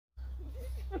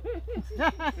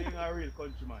Being a real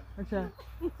countryman. Okay.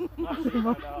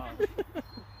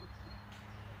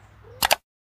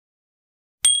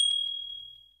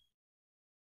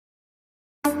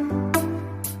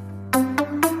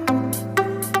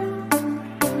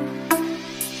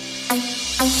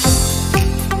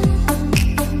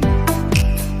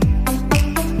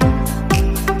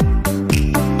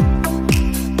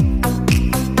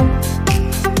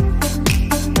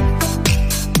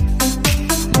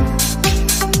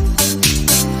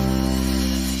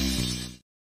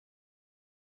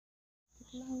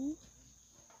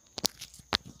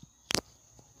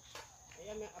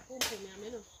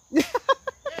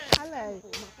 I like.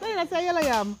 Then that's a yellow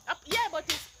yam. Yeah, but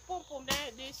it's pum pum. The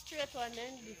straight one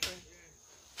then different.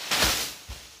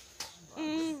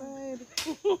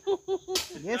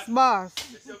 Yes, boss.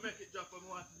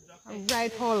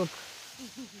 Right, Hulk.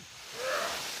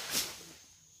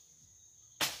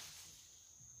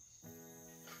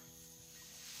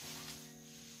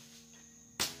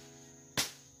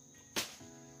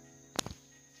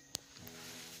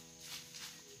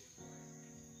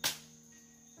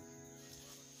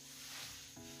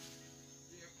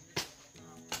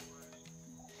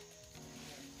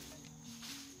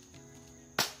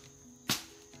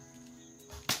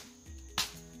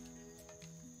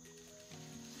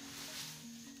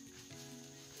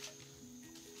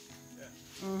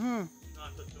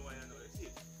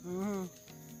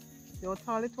 See how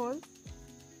tall it was?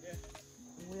 Yeah.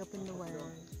 Way up in the wire.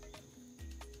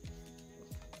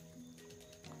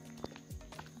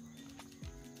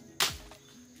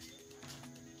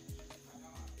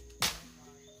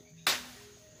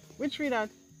 Which tree that?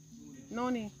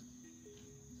 Noni.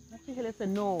 I think it's a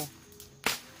no.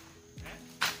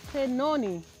 Say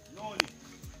Noni. Noni.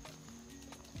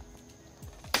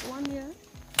 One here.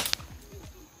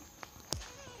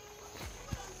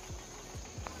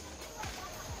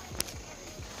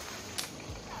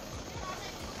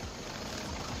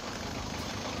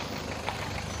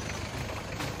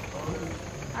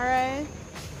 All right.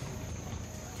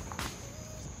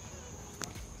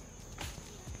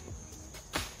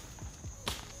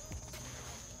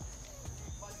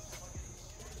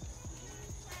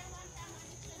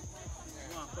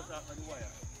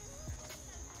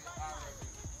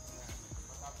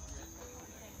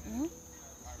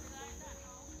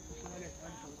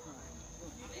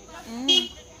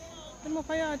 Them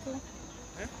fire too.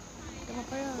 Them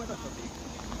fire.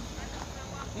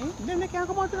 Then they can't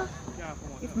come out now.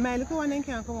 If my little one then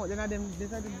can't come out, then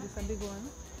this a big one.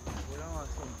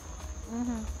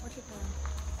 What you call?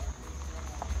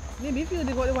 Maybe if you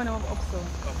dig out the one up so.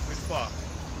 Up with park.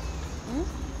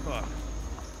 Park.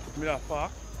 Me that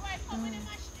park?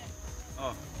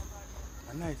 Oh.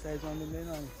 A nice size one them there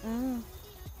now.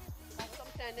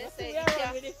 Sometimes they say you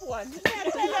can't with this one.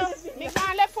 Me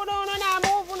can't let foot down and I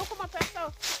move when you come up here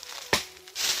so.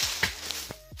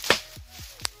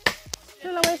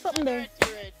 Tell her where's something there.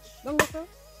 Don't go sir.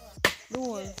 The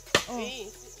one. Oh.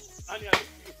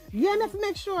 Yeah, let's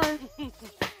make sure.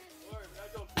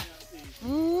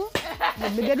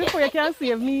 Let me get before you can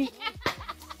save me.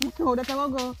 No, that's how I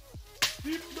go.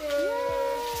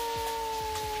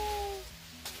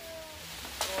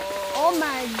 Oh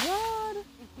my God.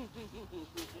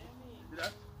 See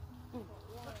that?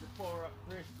 That's the power of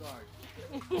grace guard.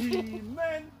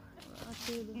 Amen.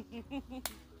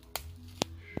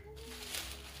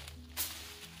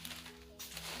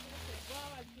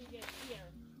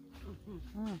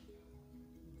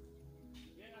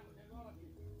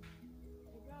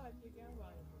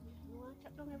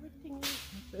 Everything.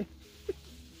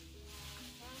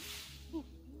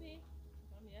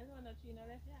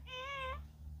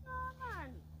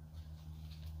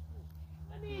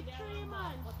 I need 3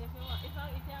 months. But if you want, if you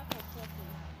have a person,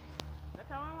 that's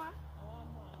how I want.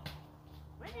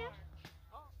 When you?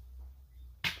 Oh,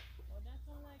 that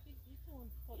sounds like it's own.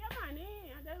 Yeah, man,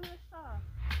 I don't know stuff.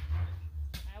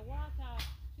 I water,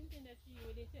 something that you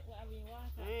with it, what I mean,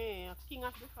 water. Yeah, king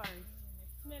of the forest.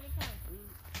 Smell it fine.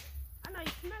 I know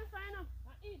it smells fine enough.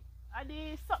 I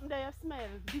did something that you smell.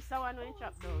 This is one when you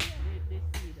chop down. The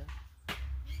seed.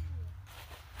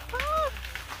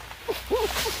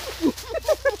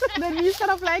 Then you shut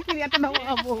up like it. I don't know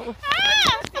what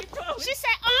she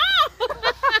said,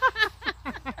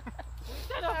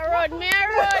 I run,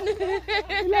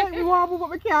 Like me want to move,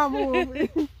 but I can't move.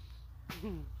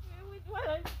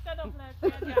 Well, shut up like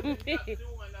that. We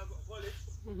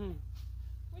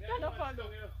shut up on them.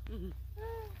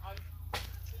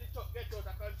 Get out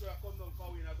of country and come down for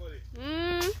we in a gully.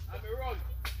 And me run.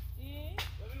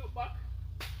 When we look back,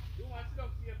 you want to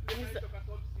see them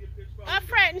see a place, I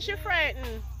frightened, she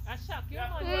frightened. I shock you.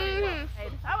 How are you?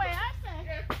 I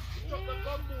say?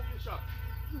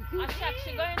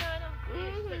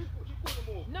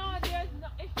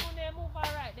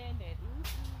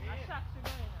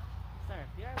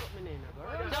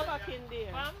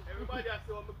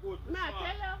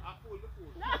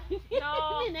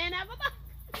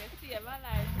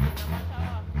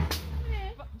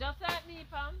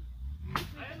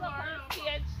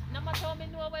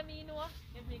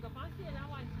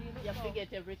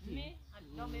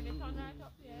 right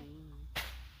up here.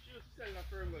 She was selling a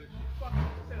firm, but she fucking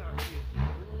selling her face.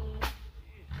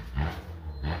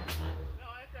 No,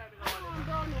 I can't be the one. I'm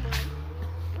down, man.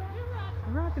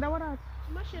 Right, that what that?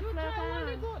 Mash it like I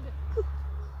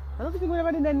a don't think you're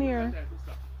going to near.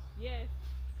 Yes.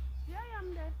 Yeah, I am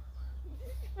there.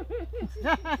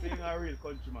 Being a real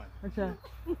countryman. What's that?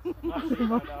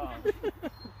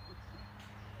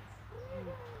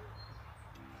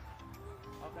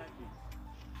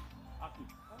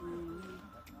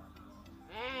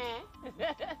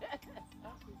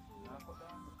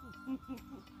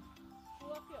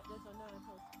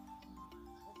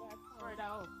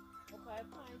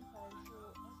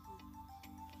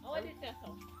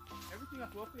 Everything has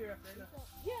to up here after that.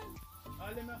 Yeah.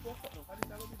 All them have to up now. This is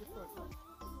going to be the first one.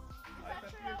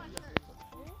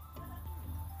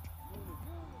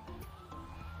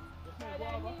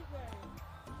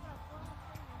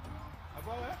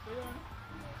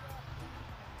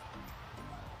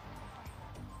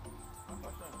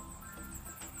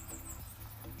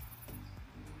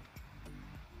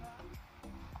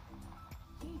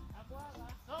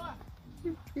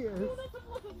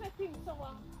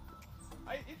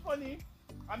 It's funny.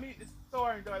 I mean, it's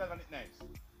sour and dark and it's nice.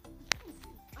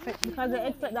 Because they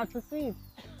expect that to see. And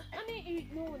they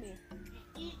eat money.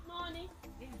 Eat money.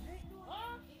 They drink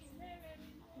money.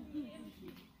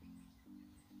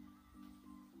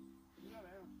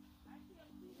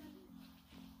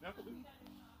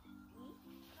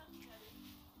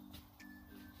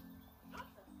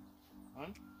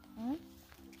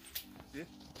 See?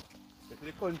 Get to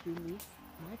the country, me.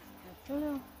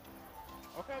 Hello.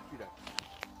 How can I tree that?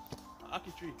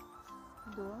 Aki tree.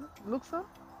 Look, sir.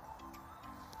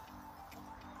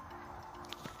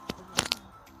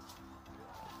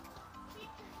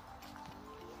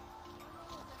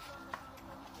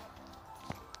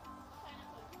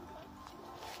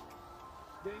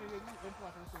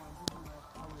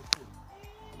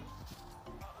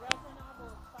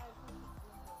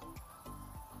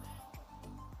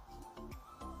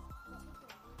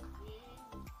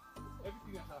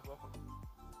 Everything has a welcome. Everything. Everything has a welcome.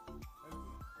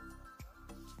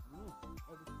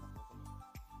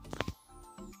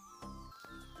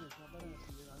 Yes, I'm better than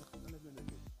you. I'm living in the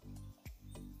city.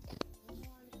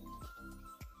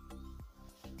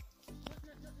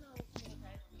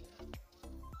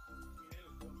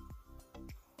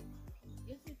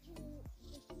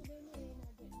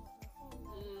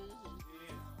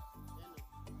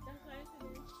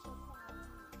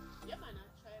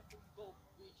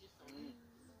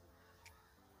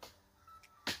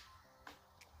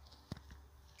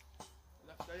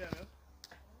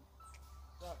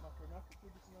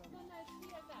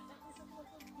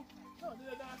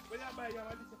 When I buy them, I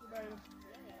just have to buy them.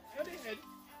 What the head?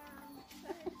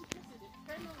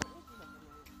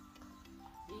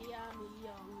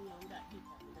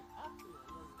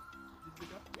 This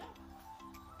bigger? Yeah.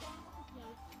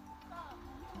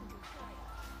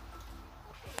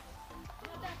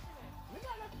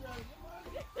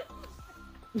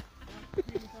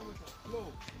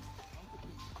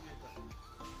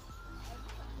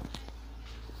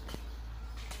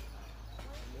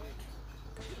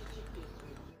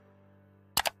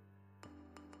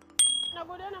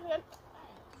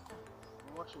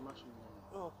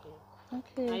 Okay.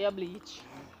 Okay. And your bleach.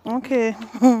 Okay.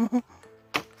 Now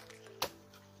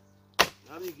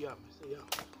big yam, say yam.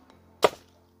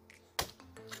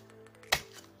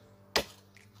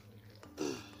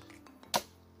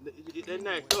 They're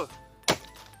nice, though.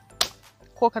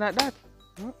 Coconut that.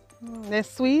 They're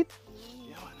sweet.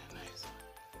 Yeah, man, they're nice.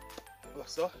 Go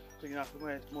so, taking off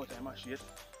more time, I shit.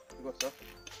 Go so.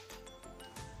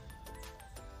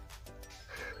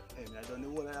 Hey, man, I don't know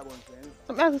what I want to say.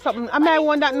 Let me ask you something. I might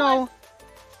want that now.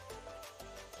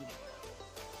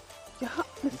 Yeah,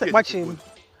 let's watch him.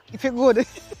 If it's good.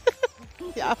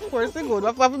 Yeah, of course it's good.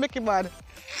 What have to make it bad?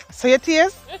 So your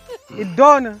taste? It's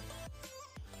done.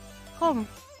 Come.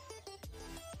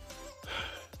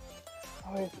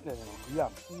 Oh, it's there.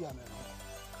 Yam, yam.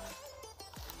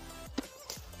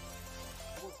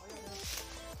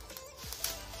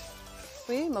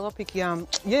 See, I'm going to pick yam.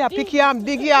 Yeah, pick yam,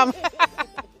 dig yam.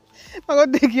 I'm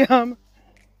going to dig yam.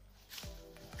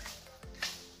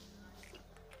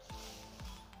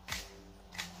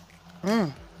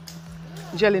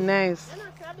 Jelly nice.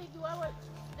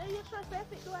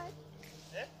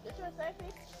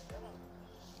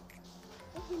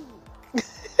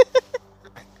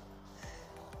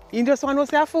 You just want to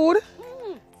see food?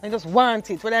 I just want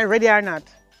it, whether I'm ready or not.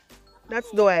 That's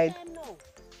the way.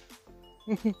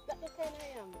 That's the kind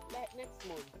I am, like next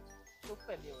month to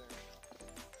February.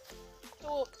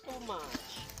 Too much.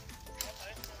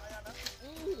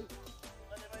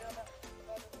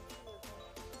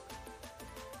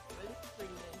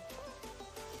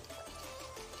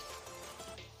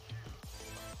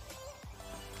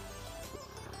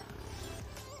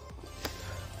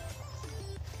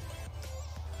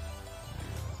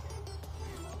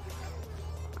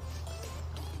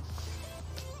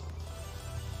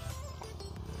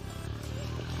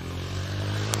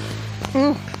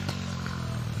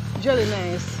 Jelly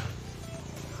nice.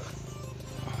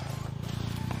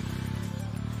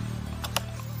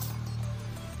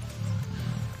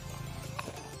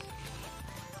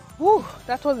 Woo,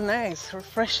 that was nice,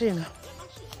 refreshing.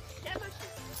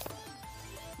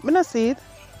 I don't see it.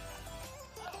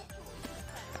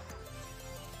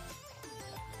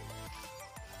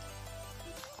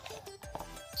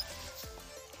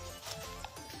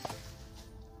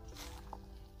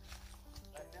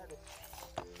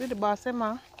 With the boss,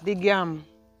 man. The yam.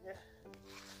 Yeah.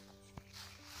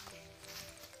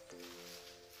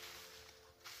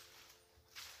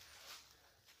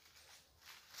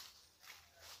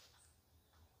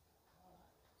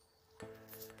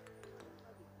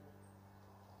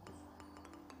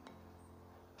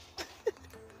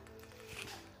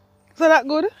 So that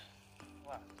good?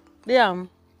 What? The yam.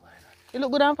 You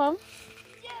look good on farm?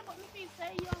 Yeah, but me feel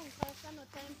say young, cause I no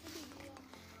time to be young.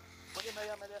 What you know,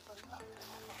 you made that for? Yeah,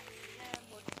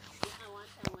 but yeah, one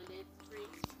time when they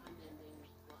spring and then they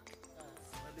what?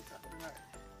 Well, this happened, right?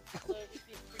 So if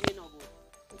it's spring, no good.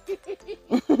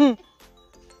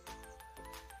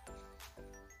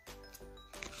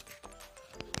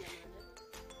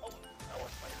 Oh, that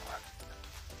was my fault.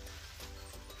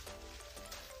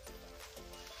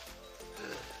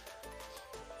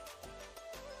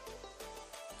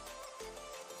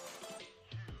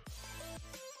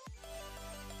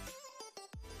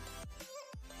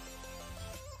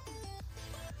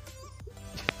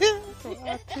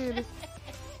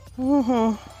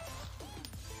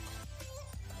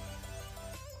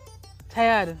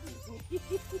 Tired.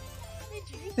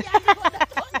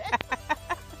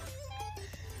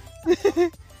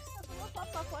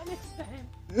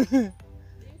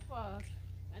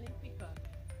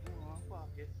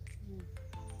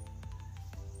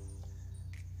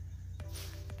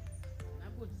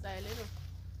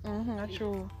 Not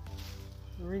true.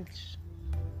 Rich.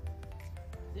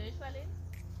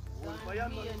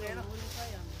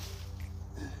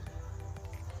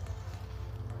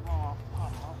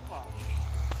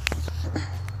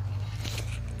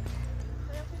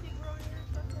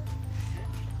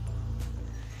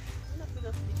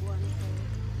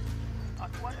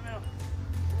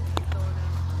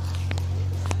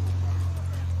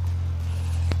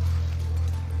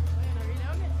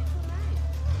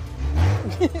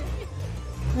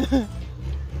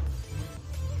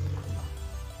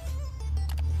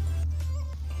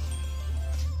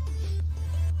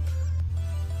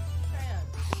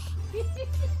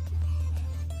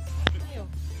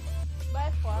 By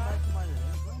far.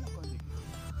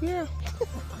 Yeah.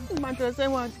 Man, to say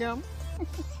one him.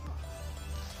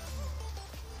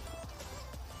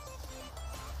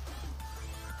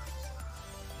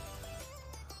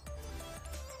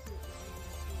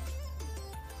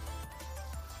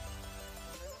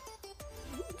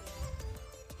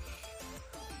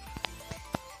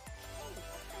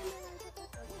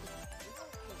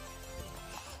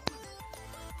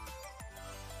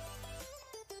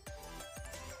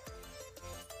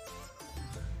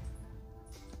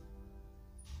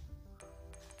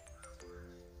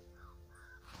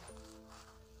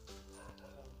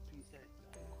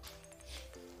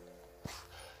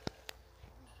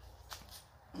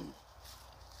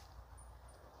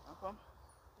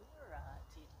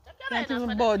 Can't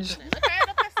even budge.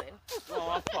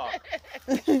 Oh, fuck.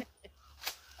 I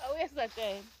waste that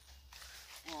time.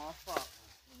 Oh, fuck.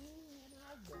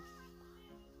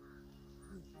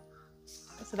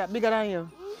 So that bigger than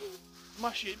you?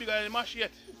 Mash it, bigger than mash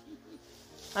it.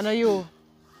 I know you.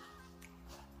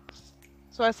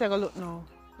 So I say go look now.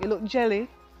 You look jelly.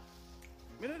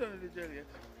 Me not done with the jelly yet.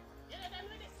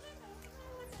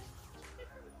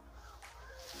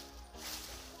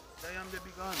 I am the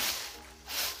big one.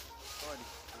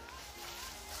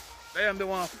 I am the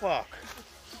one fuck.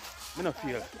 Me no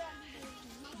feel.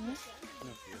 Me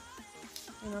no feel.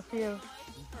 You know feel.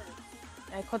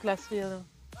 I cutlass feel.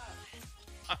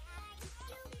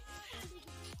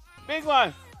 Big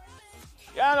one.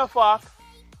 You no fuck.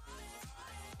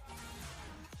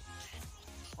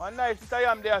 One nice I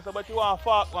am there, so but you want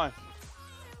fuck one.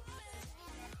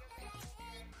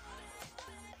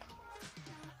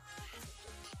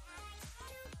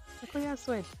 Look at your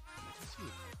sweat.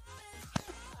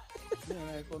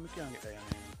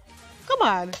 Come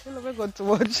on, you look good to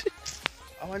watch.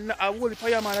 I will pay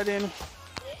your mother then.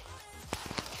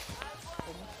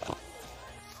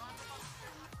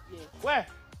 Where?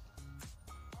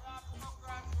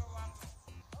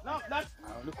 No, that.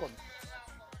 I look up.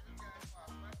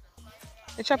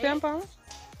 You chop your pound?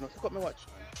 No, look up my watch.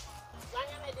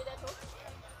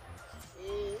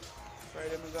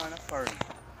 Friday, I'm going to foreign.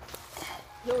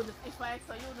 You the if I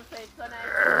saw you the face tonight.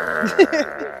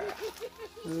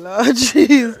 Lord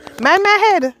jeez. Mind my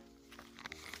head.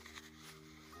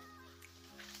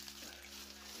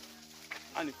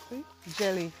 And it, See?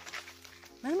 Jelly.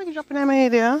 Let me make it drop in my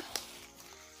head there.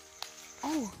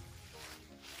 Oh.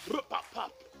 pop,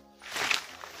 pop.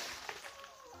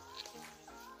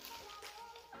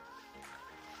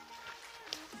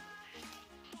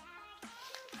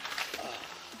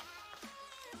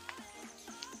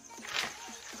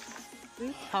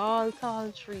 This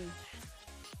tall tree.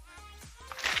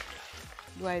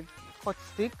 Do I cut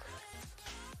stick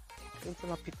into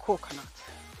my coconut?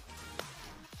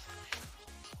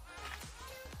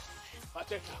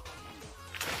 Potato.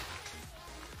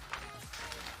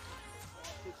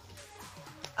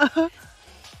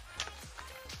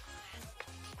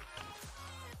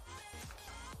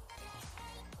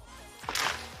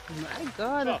 My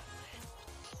God. Stop.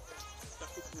 That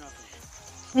puts me off.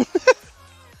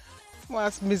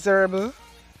 Was miserable.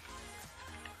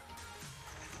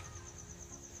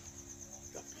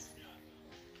 That pisses me off.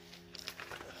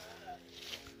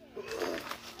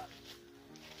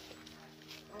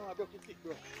 Oh, I broke your stick,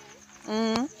 bro.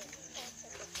 Mm.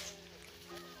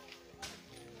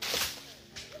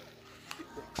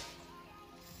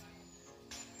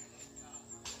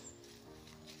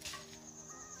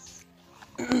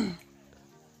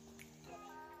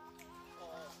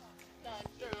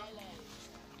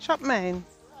 Chop mine.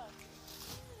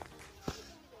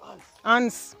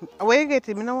 Ants. Where you get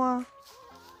him? You know what?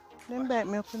 Them bite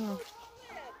me up, you know.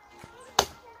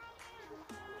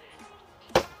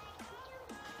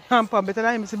 Hand pump better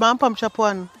than him. See, hand pump chop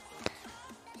one.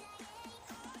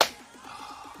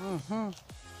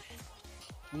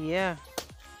 Yeah.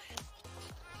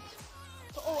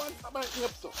 Oh, I'm about to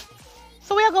so.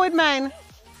 So where you go with mine?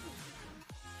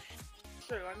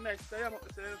 Sure, I'm nice. I am up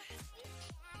to say.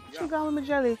 She gone with my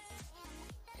jelly.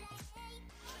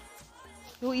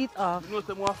 You eat off. You know,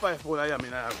 some more 5 foot I am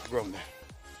in a ground there.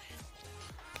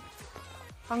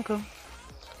 Uncle.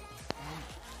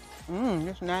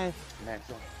 That's nice. Nice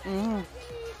one.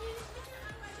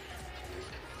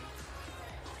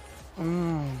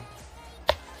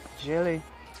 Jelly.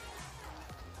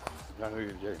 Not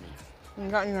really jelly.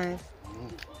 Got you nice.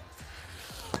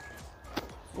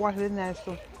 Wash it nice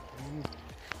too.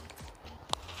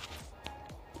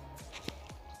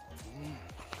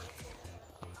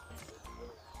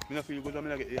 I don't feel good when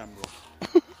I get yam,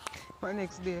 bro. For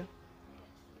next day.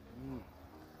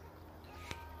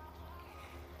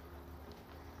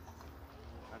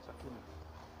 That's a feeling.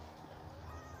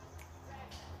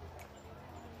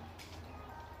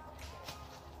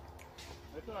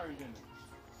 That's what I'm doing.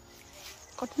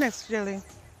 What's next, jelly?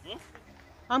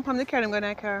 I'm from the car, I'm going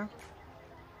to car.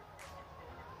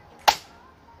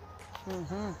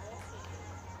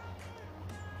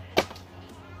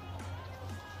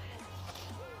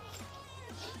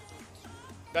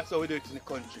 That's how we do it in the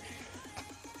country.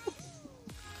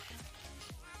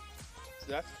 See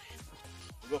that?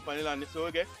 We go up on the land, this is what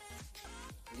we get.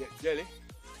 We get jelly.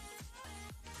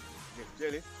 We get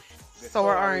jelly. We get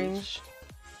Sour orange.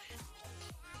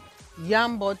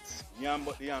 Yam but. Yam,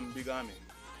 but the yam big army.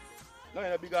 No,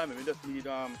 not big army, we just need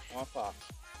one part.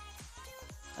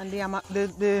 And the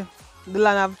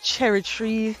land of cherry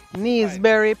tree,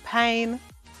 naseberry, pine,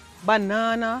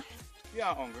 banana,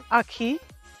 Yeah, hungry. ackee,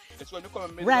 That's when they come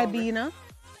and make ribena,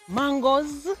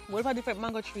 mangoes. What about different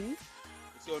mango trees?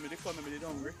 So when they come and make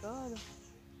hungry. God.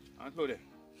 And so there,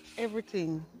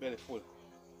 Everything. belly full.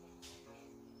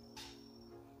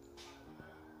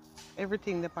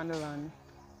 Everything up on the land.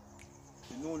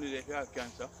 You know they have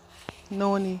cancer.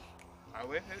 Noni. I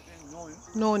wait, no.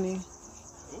 Noni.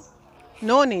 Who?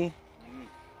 Noni.